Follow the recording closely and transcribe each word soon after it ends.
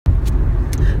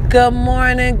Good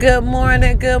morning, good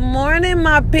morning, good morning,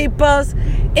 my peoples.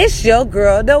 It's your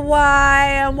girl, the why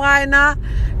and why not?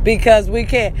 Because we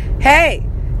can. Hey,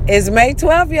 it's May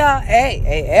 12th, y'all.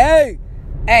 Hey,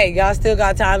 y'all still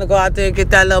got time to go out there and get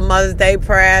that little Mother's Day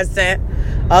present.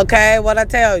 Okay, what I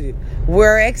tell you?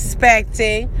 We're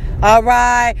expecting. All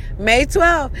right, May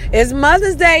 12th. It's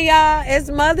Mother's Day, y'all. It's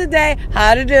Mother's Day.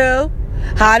 How to do?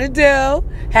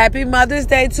 Happy Mother's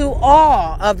Day to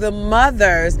all of the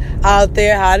mothers out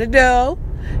there. How to do?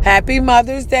 Happy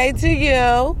Mother's Day to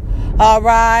you. All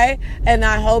right. And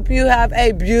I hope you have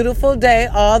a beautiful day,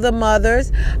 all the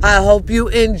mothers. I hope you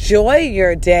enjoy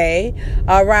your day.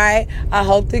 All right. I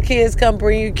hope the kids come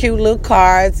bring you cute little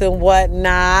cards and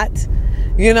whatnot.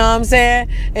 You know what I'm saying?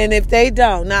 And if they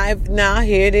don't, now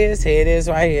here it is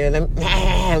right here.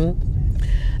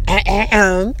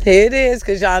 Here it is,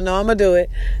 because y'all know I'm going to do it.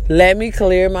 Let me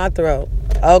clear my throat.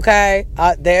 Okay?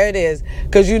 There it is.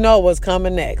 Because you know what's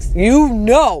coming next. You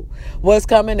know what's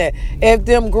coming next. If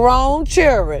them grown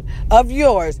children of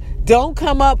yours don't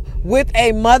come up with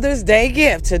a Mother's Day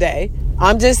gift today,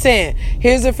 I'm just saying,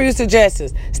 here's a few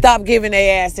suggestions. Stop giving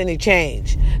their ass any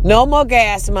change. No more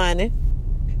gas money.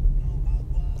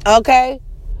 Okay?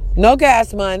 No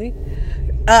gas money.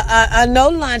 No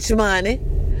lunch money.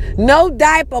 No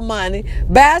diaper money.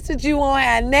 Bastard, you won't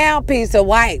have now piece of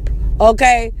wipe.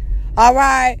 Okay? All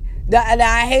right? Now,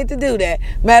 I hate to do that.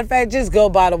 Matter of fact, just go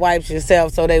buy the wipes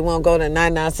yourself so they won't go to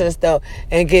 99-cent store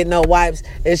and get no wipes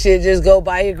and shit. Just go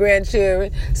buy your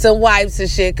grandchildren some wipes and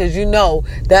shit, because you know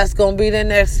that's going to be the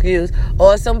next excuse.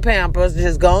 Or some Pampers.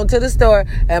 Just go into the store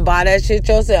and buy that shit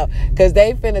yourself, because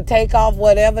they finna take off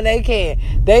whatever they can.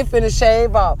 They finna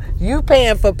shave off. You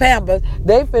paying for Pampers.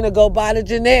 They finna go buy the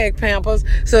generic Pampers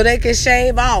so they can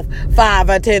shave off $5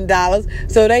 or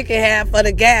 $10 so they can have for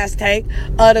the gas tank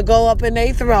or to go up in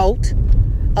their throat.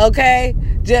 Okay?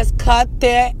 Just cut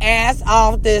their ass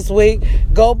off this week.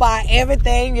 Go buy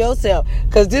everything yourself.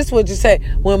 Because this is what you say.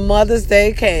 When Mother's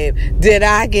Day came, did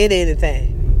I get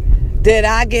anything? Did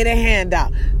I get a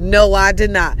handout? No, I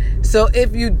did not. So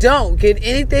if you don't get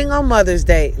anything on Mother's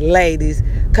Day, ladies,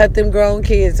 cut them grown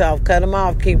kids off. Cut them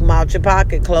off. Keep them out your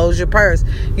pocket. Close your purse.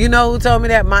 You know who told me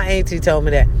that? My auntie told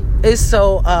me that. It's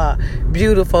so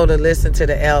beautiful to listen to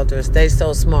the elders. They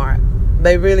so smart.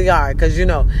 They really are, because, you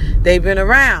know, they've been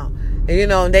around. And, you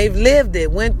know, they've lived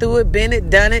it, went through it, been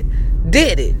it, done it,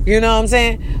 did it. You know what I'm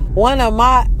saying? One of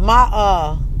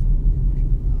my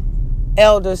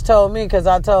elders told me, because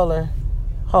I told her,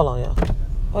 hold on, y'all.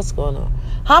 What's going on?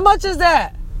 How much is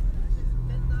that?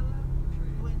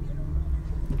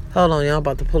 Hold on, y'all. I'm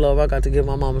about to pull over. I got to give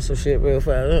my mama some shit real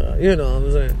fast. You know what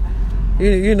I'm saying?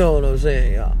 You know what I'm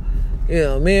saying, y'all. You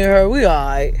know, me and her, we all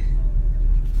right.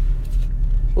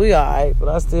 We alright, but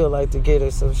I still like to get her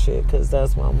some shit, because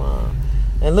that's my mom.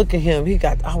 And look at him.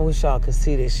 I wish y'all could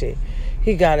see this shit.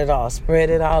 He got it all spread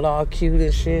it out, all cute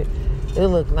and shit. It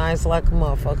look nice like a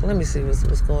motherfucker. Let me see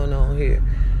what's going on here.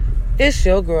 It's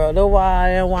your girl, the why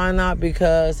and why not?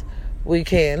 Because we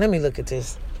can. Let me look at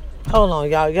this. Hold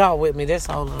on, y'all. Y'all with me.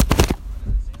 Hold on.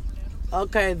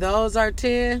 Okay, those are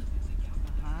 10.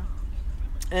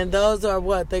 And those are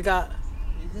what? They got...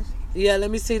 Yeah, let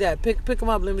me see that. Pick them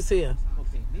up. Let me see them.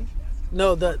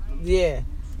 No, yeah.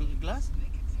 Big glass?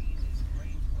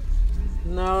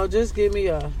 No, just give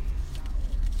me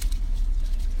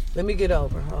let me get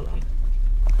over. Hold on.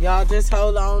 Y'all just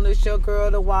hold on. It's your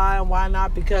girl, the why and why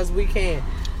not? Because we can.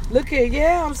 Look here.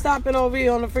 Yeah, I'm stopping over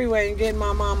here on the freeway and getting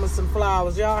my mama some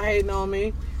flowers. Y'all hating on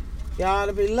me. Y'all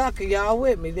to be lucky. Y'all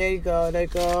with me. There you go. There you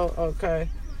go. Okay.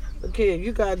 Look here.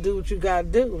 You got to do what you got to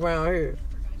do around here.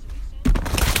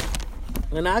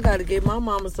 And I got to get my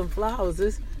mama some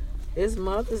flowers. It's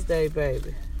Mother's Day,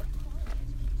 baby.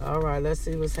 All right, let's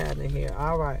see what's happening here.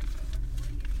 All right.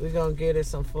 We're going to get her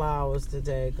some flowers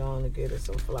today. Going to get her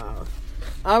some flowers.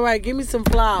 All right, give me some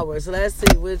flowers. Let's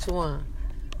see which one.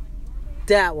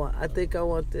 That one. I think I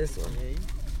want this one.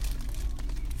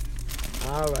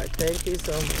 All right, thank you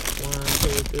so much. 1,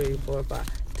 2, 3, 4, 5.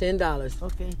 $10.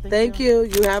 Okay, thank you.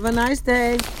 You have a nice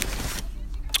day.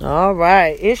 All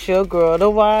right, it's your girl, the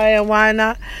why and why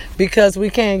not? Because we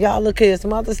can. Y'all look here, it's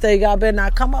Mother's Day. Y'all better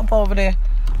not come up over there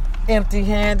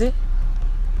empty-handed.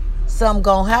 Something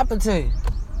gonna happen to you.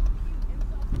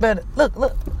 Better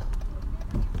look.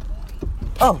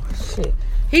 Oh shit,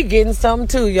 he getting something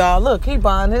too, y'all. Look, he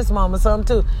buying his mama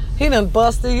something too. He done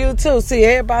busted you too. See,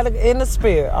 everybody in the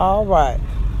spirit. All right.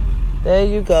 There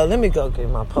you go. Let me go get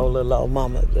my poor little old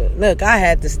mama. Look, I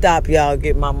had to stop y'all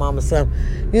get my mama something.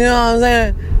 You know what I'm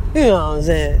saying? You know what I'm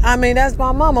saying? I mean, that's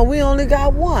my mama. We only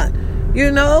got one.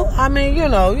 You know? I mean, you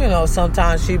know,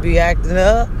 sometimes she be acting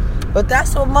up. But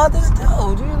that's what mothers do.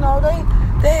 You know,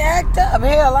 they act up.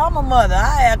 Hell, I'm a mother.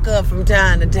 I act up from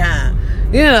time to time.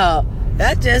 You know,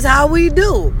 that's just how we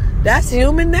do. That's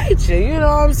human nature. You know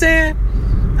what I'm saying?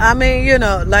 I mean, you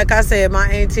know, like I said, my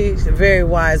auntie, she's a very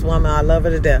wise woman. I love her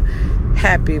to death.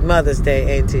 Happy Mother's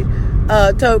Day, auntie.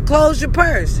 To close your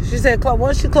purse. She said,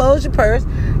 once you close your purse,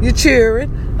 your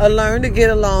children learn to get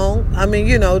along. I mean,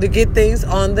 you know, to get things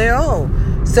on their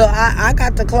own. So I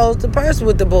got to close the purse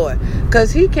with the boy.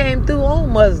 Because he came through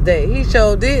on Mother's Day. He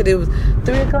sure did. It was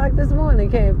 3 o'clock this morning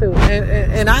he came through.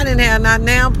 And I didn't have not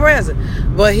now present.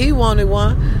 But he wanted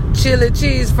one. Chili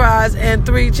cheese fries and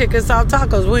 3 chicken soft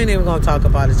tacos. We ain't even going to talk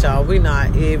about it, y'all. We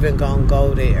not even going to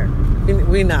go there.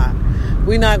 We not.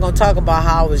 We not going to talk about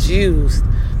how it was used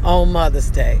on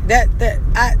Mother's Day.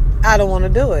 I don't want to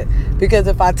do it. Because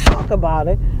if I talk about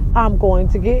it, I'm going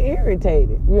to get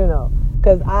irritated, you know.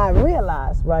 Because I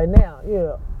realize right now, you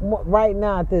know, right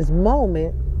now at this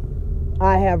moment,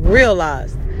 I have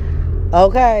realized,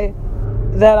 okay,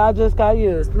 that I just got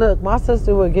used. Look, my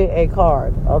sister would get a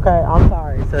card, okay? I'm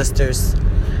sorry, sisters.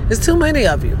 There's too many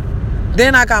of you.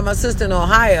 Then I got my sister in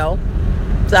Ohio,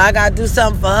 so I got to do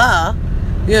something for her,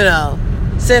 you know.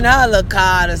 Send her a little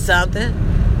card or something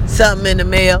in the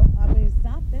mail. I mean,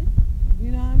 something,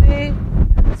 you know what I mean?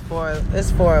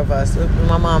 It's four of us.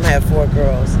 My mom had 4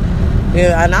 girls.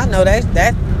 Yeah, and I know that's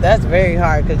very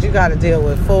hard because you got to deal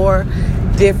with 4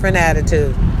 different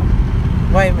attitudes.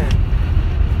 Wait a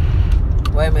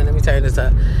minute, let me turn this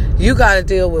up. You got to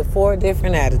deal with 4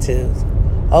 different attitudes,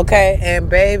 okay? And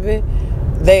baby,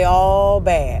 they all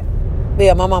bad.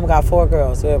 Yeah, my mom got 4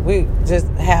 girls. We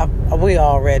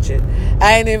all wretched.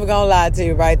 I ain't even gonna lie to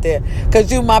you right there, because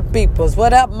you my peoples.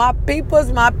 What up, my peoples?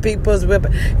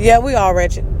 Yeah, we all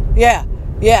wretched. Yeah,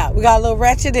 we got a little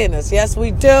wretched in us. Yes,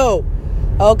 we do.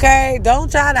 Okay? Don't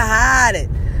try to hide it.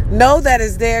 Know that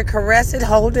it's there. Caress it,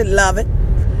 hold it, love it.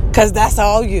 Because that's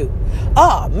all you.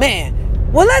 Oh, man.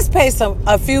 Well, let's pay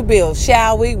a few bills,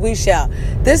 shall we? We shall.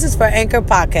 This is for Anchor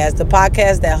Podcast, the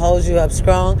podcast that holds you up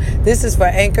strong. This is for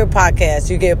Anchor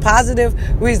Podcast. You get positive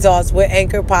results with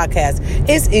Anchor Podcast.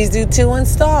 It's easy to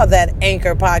install that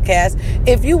Anchor Podcast.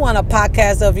 If you want a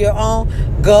podcast of your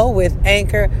own, go with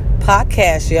Anchor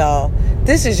Podcast, y'all.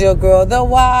 This is your girl, the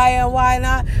why and why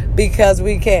not? Because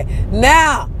we can.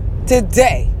 Now,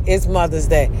 today is Mother's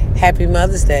Day. Happy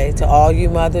Mother's Day to all you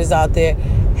mothers out there.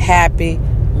 Happy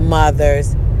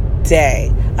Mother's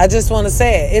Day. I just want to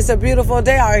say it. It's a beautiful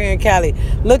day out here in Cali.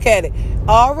 Look at it.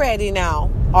 Already,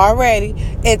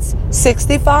 it's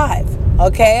 65.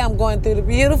 Okay, I'm going through the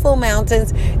beautiful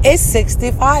mountains. It's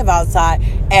 65 outside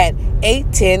at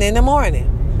 8:10 in the morning.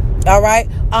 All right,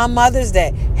 on Mother's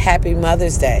Day. Happy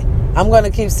Mother's Day. I'm going to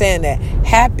keep saying that.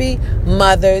 Happy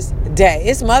Mother's Day.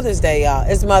 It's Mother's Day, y'all.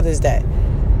 It's Mother's Day.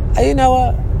 You know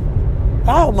what?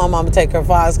 I hope my mama take her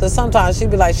flowers, because sometimes she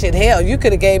be like, shit, hell, you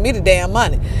could have gave me the damn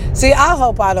money. See, I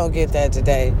hope I don't get that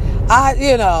today.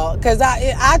 Because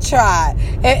I tried.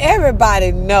 And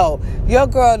everybody know your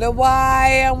girl, the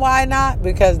why and why not,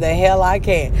 because the hell I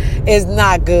can, is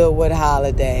not good with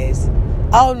holidays.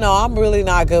 Oh, no, I'm really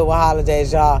not good with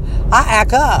holidays, y'all. I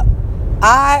act up.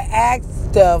 I act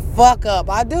the fuck up.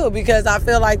 I do, because I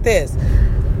feel like this.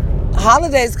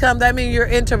 Holidays come, that means you're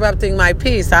interrupting my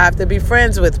peace. I have to be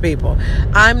friends with people.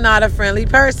 I'm not a friendly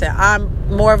person. I'm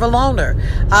more of a loner.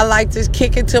 I like to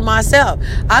kick it to myself.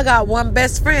 I got one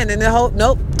best friend in the whole,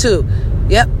 2.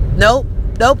 Yep, nope,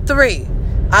 3.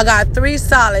 I got 3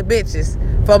 solid bitches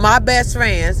for my best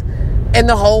friends in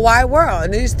the whole wide world.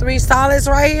 And these 3 solids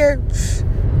right here,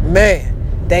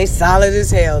 man, they solid as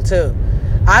hell too.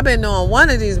 I've been knowing one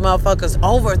of these motherfuckers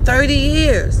over 30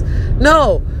 years.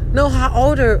 No, how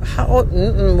old?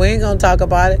 We ain't gonna talk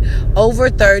about it.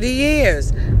 Over 30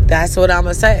 years. That's what I'm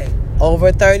gonna say.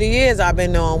 Over 30 years I've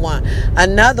been knowing one.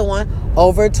 Another one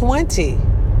over 20.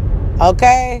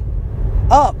 Okay?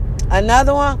 Oh,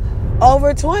 another one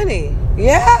over 20.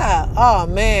 Yeah. Oh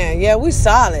man. Yeah, we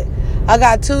solid. I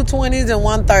got 2 20s and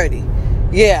 1 30.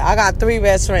 Yeah, I got 3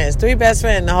 best friends. 3 best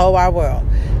friends in the whole wide world.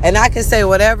 And I can say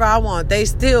whatever I want. They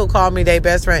still call me their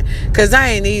best friend. Because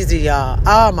I ain't easy, y'all.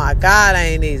 Oh, my God, I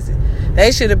ain't easy.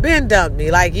 They should have been dumped me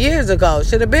like years ago.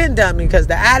 Should have been dumped me, because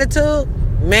the attitude,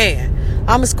 man,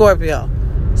 I'm a Scorpio.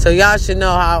 So y'all should know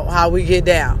how we get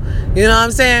down. You know what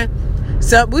I'm saying?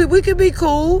 So we could be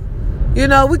cool. You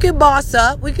know, we can boss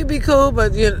up. We could be cool.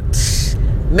 But,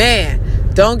 man,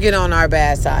 don't get on our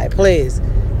bad side. Please.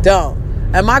 Don't.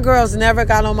 And my girls never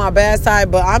got on my bad side.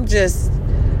 But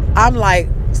I'm like,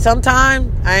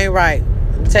 sometimes I ain't right.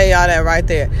 I'll tell y'all that right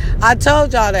there. I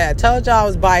told y'all that. Told y'all I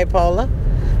was bipolar.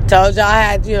 Told y'all I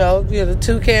had,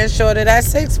 2 cans short of that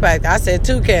 6-pack. I said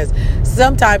 2 cans.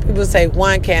 Sometimes people say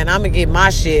 1 can. I'm going to get my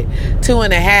shit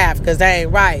 2.5 because that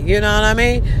ain't right. You know what I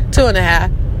mean?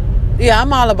 2.5. Yeah,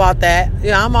 I'm all about that.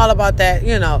 I'm all about that,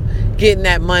 getting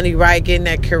that money right, getting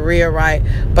that career right.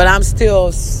 But I'm still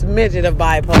a smidget of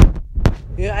bipolar.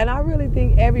 And I really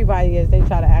think everybody is. They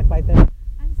try to act like that.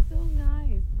 I'm so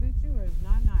nice. Bitch, you are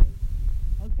not nice.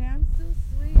 Okay, I'm so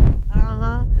sweet.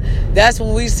 That's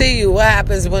when we see you. What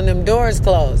happens when them doors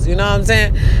close? You know what I'm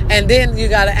saying? And then you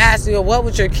got to ask you, what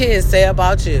would your kids say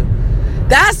about you?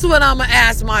 That's what I'm going to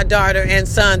ask my daughter and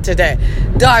son today.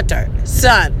 Daughter,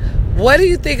 son, what do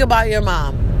you think about your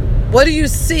mom? What do you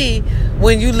see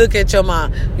when you look at your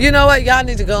mom? You know what? Y'all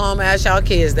need to go home and ask y'all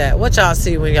kids that. What y'all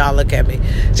see when y'all look at me?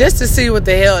 Just to see what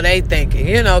the hell they thinking.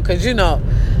 Because,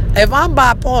 if I'm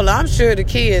bipolar, I'm sure the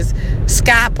kids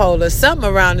skypolar, something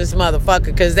around this motherfucker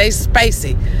because they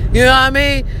spacey. You know what I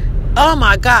mean? Oh,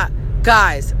 my God.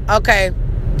 Guys, okay.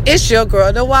 It's your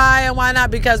girl. The why and why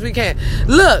not? Because we can.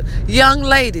 Look, young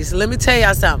ladies, let me tell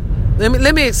y'all something.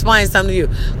 Let me explain something to you.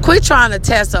 Quit trying to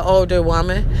test an older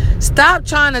woman. Stop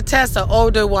trying to test an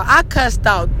older one. I cussed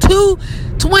out 2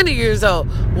 20 years old.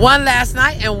 One last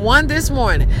night and one this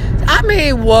morning. I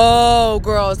mean, whoa,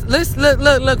 girls.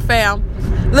 Look,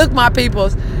 fam. Look, my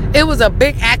peoples. It was a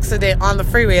big accident on the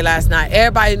freeway last night.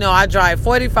 Everybody know I drive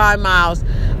 45 miles.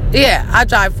 Yeah, I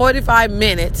drive 45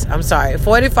 minutes.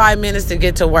 45 minutes to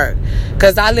get to work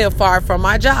because I live far from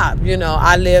my job.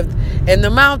 I live in the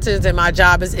mountains and my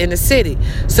job is in the city.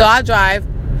 So I drive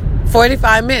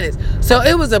 45 minutes. So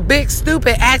it was a big,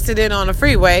 stupid accident on the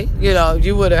freeway.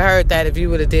 You would have heard that if you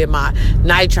would have did my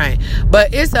night train.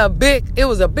 But it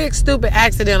was a big, stupid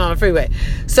accident on the freeway.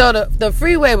 So the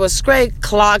freeway was straight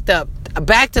clogged up.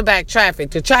 Back-to-back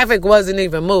traffic. The traffic wasn't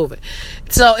even moving.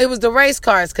 So it was the race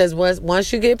cars because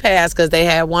once you get past, because they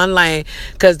had 1 lane,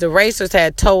 because the racers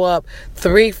had tow up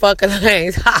 3 fucking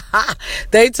lanes.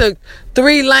 They took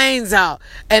 3 lanes out.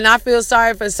 And I feel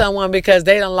sorry for someone because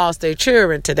they done lost their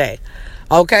children today.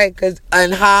 Okay?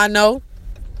 And how I know?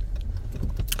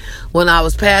 When I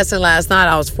was passing last night,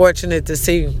 I was fortunate to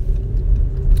see,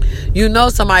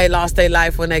 somebody lost their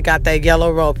life when they got that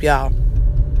yellow rope, y'all.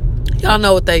 Y'all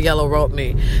know what that yellow rope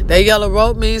mean. That yellow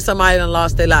rope means somebody done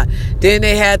lost their life. Then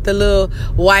they had the little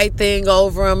white thing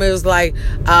over them. It was like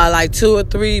 2 or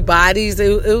 3 bodies.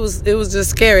 It was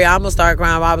just scary. I almost started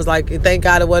crying. I was like, thank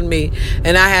God it wasn't me.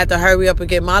 And I had to hurry up and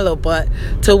get my little butt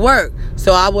to work.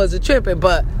 So I wasn't tripping.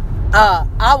 But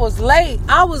I was late.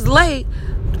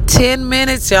 10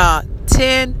 minutes, y'all.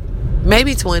 10,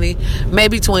 maybe 20.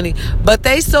 But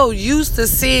they so used to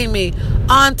seeing me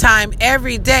on time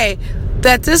every day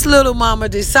that this little mama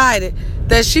decided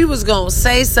that she was going to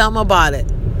say something about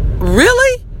it.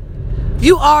 Really?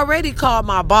 You already called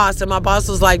my boss, and my boss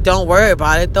was like, don't worry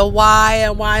about it. The why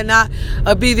and why not,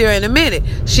 I'll be there in a minute.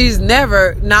 She's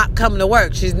never not coming to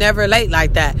work. She's never late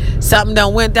like that. Something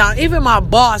done went down. Even my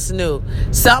boss knew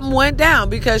something went down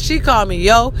because she called me.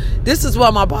 Yo, this is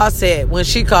what my boss said when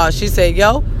she called. She said,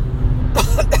 yo,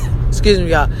 excuse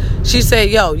me, y'all. She said,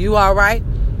 yo, you all right?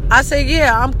 I said,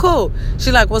 yeah, I'm cool.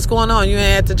 She like, what's going on? You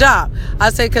ain't at the job. I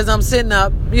said, because I'm sitting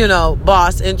up,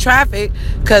 boss, in traffic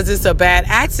because it's a bad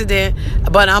accident.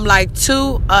 But I'm like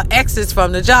 2 exits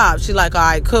from the job. She like, all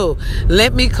right, cool.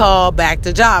 Let me call back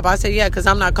the job. I said, yeah, because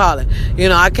I'm not calling.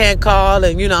 I can't call.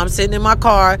 And, I'm sitting in my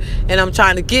car and I'm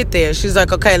trying to get there. She's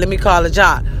like, okay, let me call the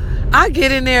job. I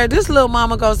get in there. This little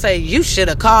mama gonna say, you should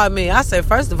have called me. I said,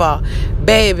 first of all,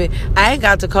 baby, I ain't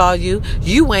got to call you.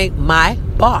 You ain't my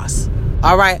boss.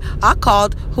 All right, I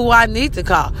called who I need to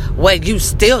call. Wait, you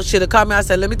still should have called me. I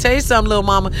said, let me tell you something, little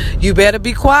mama. You better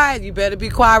be quiet. You better be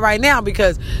quiet right now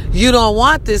because you don't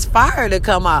want this fire to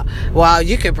come out. Well,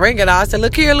 you can bring it out. I said,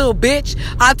 look here, little bitch.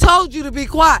 I told you to be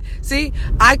quiet. See,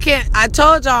 I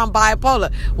told y'all I'm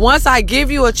bipolar. Once I give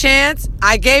you a chance,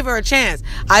 I gave her a chance.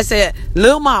 I said,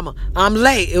 little mama, I'm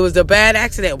late. It was a bad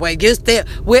accident. Wait, you still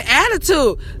with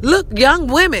attitude. Look, young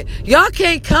women, y'all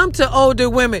can't come to older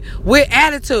women with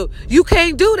attitude. You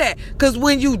can't do that because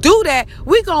when you do that,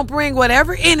 we gonna bring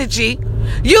whatever energy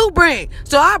you bring.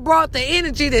 So I brought the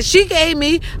energy that she gave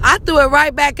me. I threw it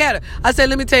right back at her. I said,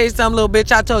 let me tell you something, little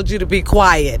bitch. I told you to be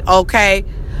quiet, okay?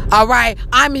 All right,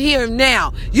 I'm here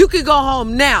now. You can go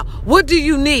home now. What do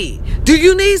you need? Do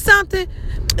you need something?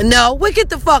 No, well, get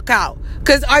the fuck out.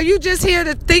 Because are you just here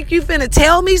to think you finna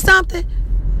tell me something?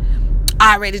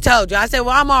 I already told you. I said,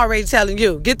 well, I'm already telling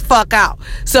you. Get the fuck out.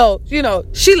 So,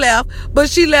 she left. But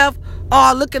she left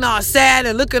all looking all sad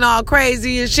and looking all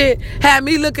crazy and shit. Had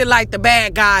me looking like the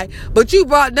bad guy. But you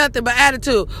brought nothing but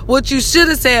attitude. What you should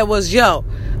have said was, yo,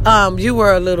 you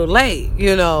were a little late.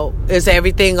 Is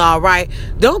everything all right?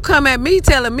 Don't come at me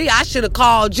telling me I should have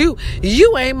called you.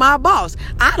 You ain't my boss.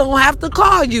 I don't have to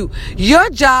call you. Your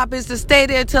job is to stay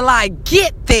there till I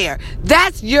get there.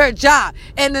 That's your job.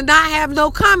 And to not have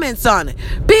no comments on it.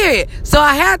 Period. So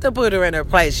I had to put her in her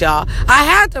place, y'all. I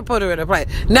had to put her in her place.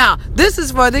 Now, this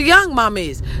is for the young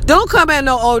mommies. Don't come at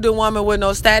no older woman with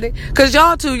no static, because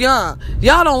y'all too young.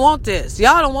 Y'all don't want this.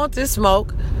 Y'all don't want this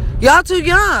smoke. Y'all too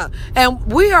young.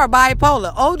 And we are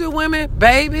bipolar. Older women,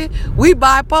 baby, we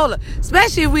bipolar.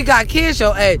 Especially if we got kids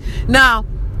your age. Now,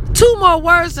 2 more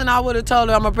words and I would have told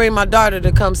her I'm going to bring my daughter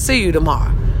to come see you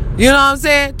tomorrow. You know what I'm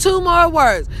saying? 2 more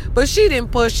words. But she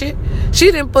didn't push it.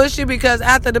 She didn't push it because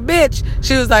after the bitch,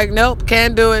 she was like, nope,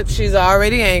 can't do it. She's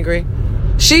already angry.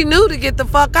 She knew to get the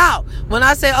fuck out. When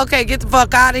I said, okay, get the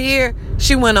fuck out of here,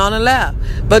 she went on and left.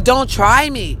 But don't try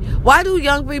me. Why do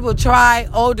young people try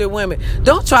older women?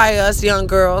 Don't try us, young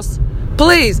girls.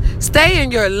 Please, stay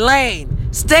in your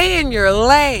lane. Stay in your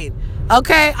lane.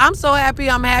 Okay? I'm so happy.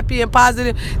 I'm happy and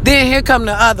positive. Then here come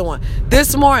the other one.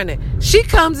 This morning, she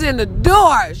comes in the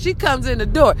door. She comes in the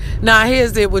door. Now,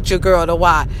 here's it with your girl, the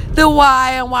why. The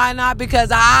why and why not?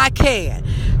 Because I can.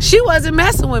 She wasn't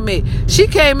messing with me. She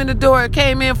came in the door,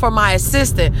 came in for my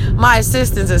assistant. My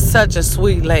assistant is such a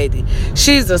sweet lady.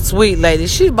 She's a sweet lady.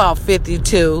 She's about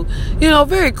 52.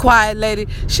 Very quiet lady.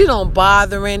 She don't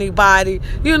bother anybody.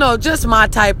 Just my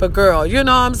type of girl. You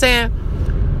know what I'm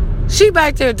saying? She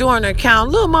back there doing her count.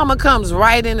 Little mama comes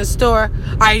right in the store.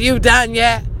 Are you done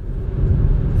yet?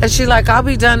 And she like, I'll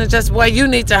be done in just, well, you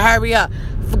need to hurry up.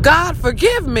 God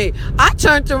forgive me. I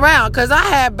turned around because I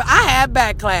had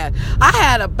backlash. I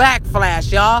had a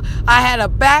backflash, y'all. I had a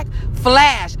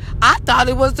backflash. I thought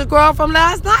it was the girl from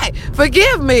last night.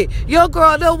 Forgive me. Your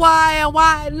girl, the why and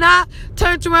why not,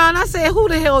 turned around. I said, who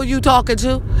the hell are you talking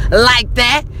to like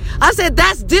that? I said,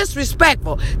 that's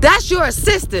disrespectful. That's your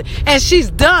assistant. And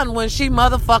she's done when she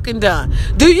motherfucking done.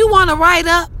 Do you want to write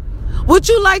up? Would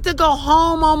you like to go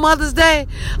home on Mother's Day?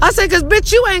 I said, because,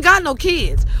 bitch, you ain't got no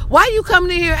kids. Why you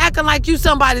coming in here acting like you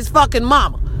somebody's fucking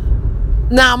mama?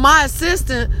 Now, my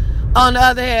assistant, on the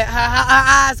other hand, her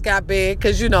eyes got big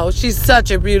because, she's such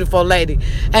a beautiful lady.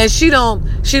 And she don't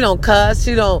cuss.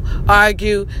 She don't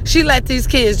argue. She let these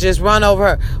kids just run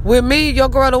over her. With me, your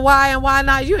girl, the why and why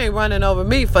not, you ain't running over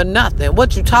me for nothing.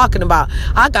 What you talking about?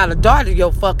 I got a daughter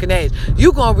your fucking age.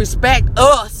 You gonna respect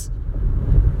us.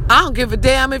 I don't give a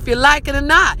damn if you like it or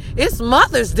not. It's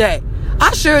Mother's Day.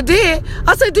 I sure did.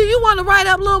 I said, do you want to write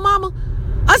up, little mama?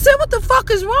 I said, what the fuck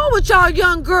is wrong with y'all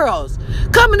young girls?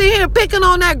 Coming in here picking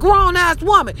on that grown-ass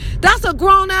woman. That's a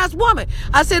grown-ass woman.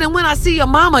 I said, and when I see your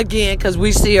mama again, because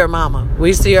we see her mama.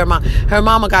 Her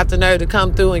mama got the nerve to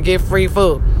come through and get free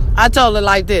food. I told her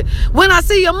like this. When I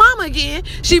see your mama again,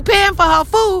 she paying for her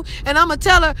food, and I'm going to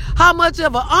tell her how much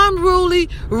of an unruly,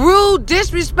 rude,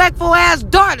 disrespectful ass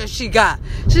daughter she got.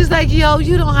 She's like, yo,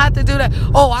 you don't have to do that.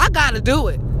 Oh, I got to do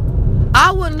it.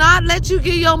 I will not let you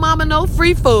give your mama no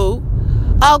free food.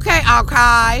 Okay, I'll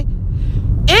cry.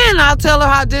 And I'll tell her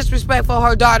how disrespectful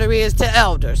her daughter is to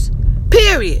elders.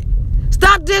 Period.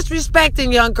 Stop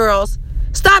disrespecting young girls.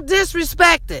 Stop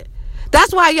disrespecting.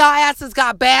 That's why y'all asses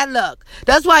got bad luck.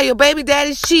 That's why your baby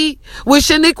daddies cheat with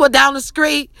Shaniqua down the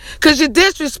street. Because you're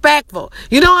disrespectful.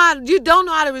 You don't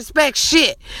know how to respect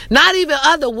shit. Not even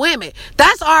other women.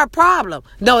 That's our problem.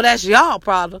 No, that's y'all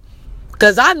problem.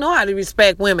 Because I know how to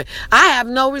respect women. I have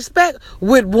no respect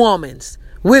with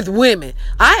women.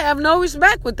 I have no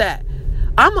respect with that.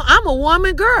 I'm a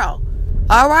woman girl.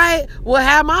 All right? We'll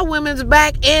have my women's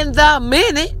back in the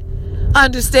minute.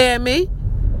 Understand me?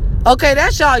 Okay,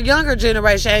 that's y'all younger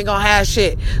generation ain't gonna have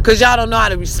shit. Because y'all don't know how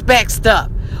to respect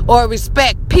stuff. Or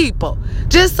respect people.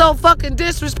 Just so fucking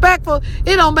disrespectful,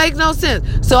 it don't make no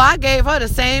sense. So I gave her the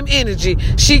same energy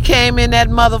she came in that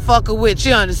motherfucker with.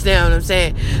 You understand what I'm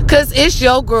saying? Because it's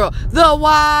your girl. The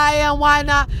why and why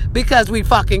not? Because we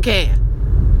fucking can.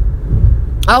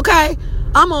 Okay?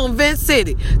 I'm on Vince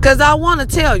City. Because I want to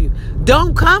tell you,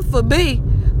 don't come for me.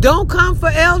 Don't come for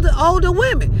older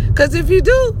women. Because if you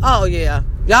do, oh yeah.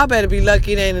 Y'all better be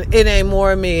lucky it ain't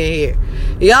more of me in here.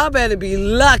 Y'all better be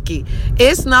lucky.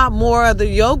 It's not more of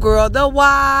your girl, the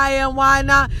why and why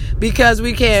not. Because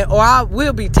we can, or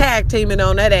we'll be tag teaming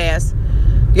on that ass.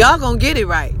 Y'all gonna get it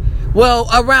right. Well,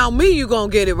 around me, you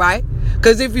gonna get it right.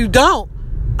 Because if you don't,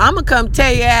 I'm gonna come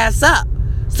tear your ass up.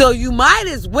 So you might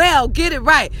as well get it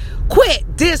right.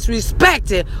 Quit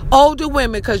disrespecting older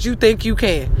women because you think you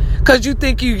can. Because you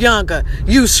think you younger.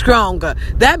 You stronger.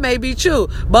 That may be true.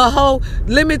 But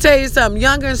let me tell you something.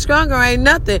 Younger and stronger ain't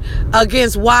nothing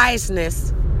against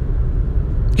wiseness.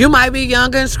 You might be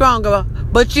younger and stronger,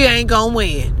 but you ain't going to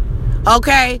win.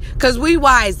 Okay? Because we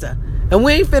wiser. And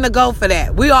we ain't finna go for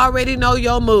that. We already know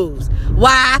your moves.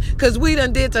 Why? Because we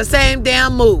done did the same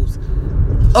damn moves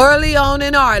early on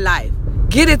in our life.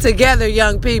 Get it together,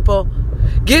 young people.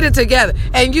 Get it together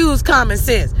and use common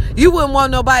sense. You wouldn't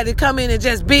want nobody to come in and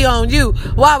just be on you.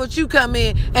 Why would you come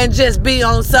in and just be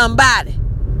on somebody?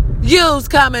 Use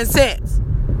common sense.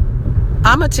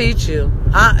 I'ma teach you.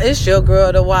 It's your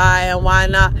girl to why and why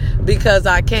not, because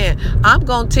I can. I'm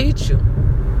gonna teach you.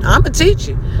 I'ma teach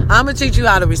you. I'ma teach you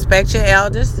how to respect your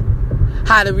elders,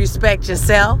 how to respect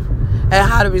yourself, and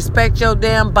how to respect your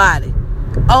damn body.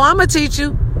 Oh, I'ma teach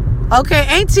you. Okay,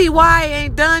 Auntie Y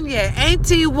ain't done yet.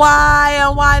 Auntie Y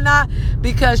and why not?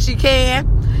 Because she can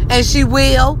and she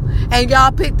will, and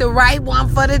y'all pick the right one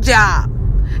for the job.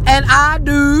 And I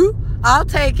do. I'll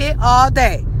take it all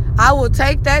day. I will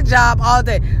take that job all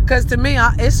day. Because to me,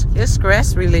 it's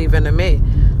stress relieving to me.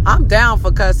 I'm down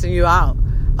for cussing you out.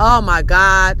 Oh my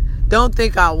God. Don't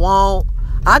think I won't.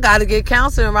 I got to get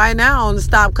counseling right now on to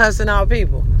stop cussing out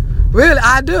people. Really,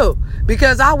 I do.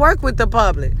 Because I work with the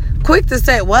public. Quick to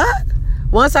say, what?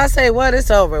 Once I say what, it's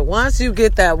over. Once you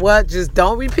get that what, just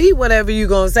don't repeat whatever you're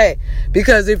going to say.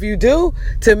 Because if you do,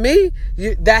 to me,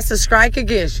 that's a strike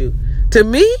against you. To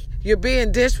me, you're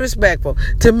being disrespectful.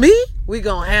 To me, we're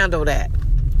going to handle that.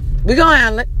 We're going to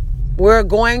handle it. We're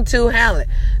going to handle it.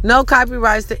 No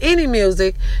copyrights to any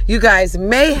music you guys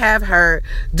may have heard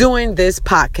during this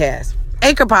podcast.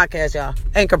 Anchor podcast, y'all.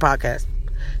 Anchor podcast.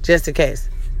 Just in case.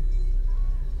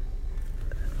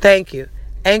 Thank you.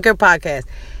 Anchor podcast.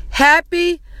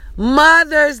 Happy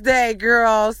Mother's Day,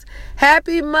 girls.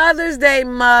 Happy Mother's Day,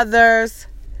 mothers.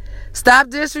 Stop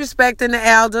disrespecting the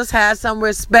elders. Have some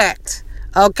respect.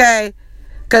 Okay?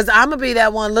 Because I'm going to be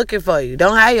that one looking for you.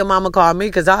 Don't have your mama call me,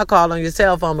 because I'll call on your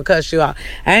cell phone and cuss you out.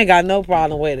 I ain't got no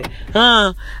problem with it.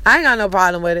 I ain't got no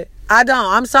problem with it. I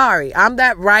don't. I'm sorry. I'm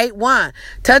that right one.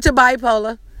 Touch of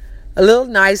bipolar. A little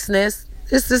niceness.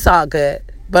 It's just all good.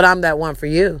 But I'm that one for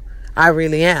you. I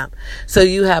really am. So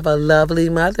you have a lovely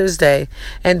Mother's Day.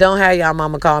 And don't have y'all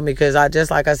mama call me, because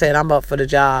like I said, I'm up for the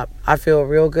job. I feel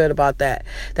real good about that.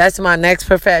 That's my next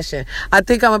profession. I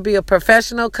think I'm going to be a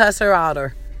professional cusser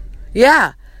outer.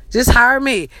 Yeah. Just hire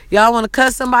me. Y'all want to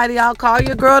cuss somebody, I'll call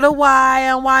your girl to why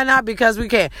and why not, because we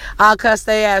can. I'll cuss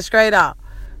their ass straight out.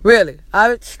 Really.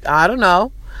 I don't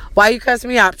know. Why you cuss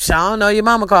me out? I don't know. Your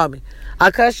mama called me.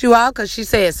 I cussed you out because she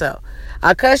said so.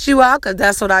 I cussed you out because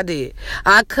that's what I did.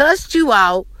 I cussed you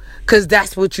out because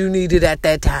that's what you needed at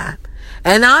that time.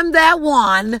 And I'm that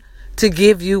one to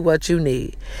give you what you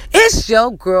need. It's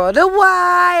your girl to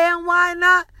why and why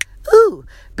not? Ooh,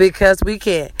 because we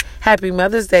can. Happy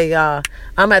Mother's Day, y'all.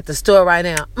 I'm at the store right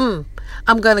now.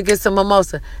 I'm going to get some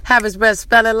mimosa. Have his breath,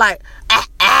 spell it like,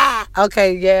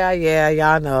 Okay, yeah,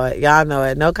 y'all know it. Y'all know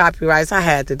it. No copyrights. I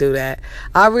had to do that.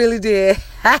 I really did.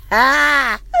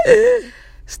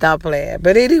 Stop playing.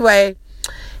 But anyway,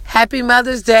 happy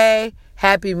Mother's Day.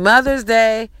 Happy Mother's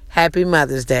Day. Happy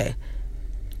Mother's Day.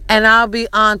 And I'll be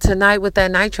on tonight with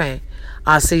that night train.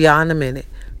 I'll see y'all in a minute.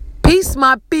 Peace,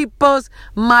 my peoples.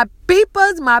 My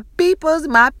peoples, my peoples,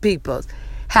 my peoples.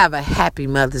 Have a happy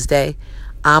Mother's Day.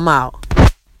 I'm out.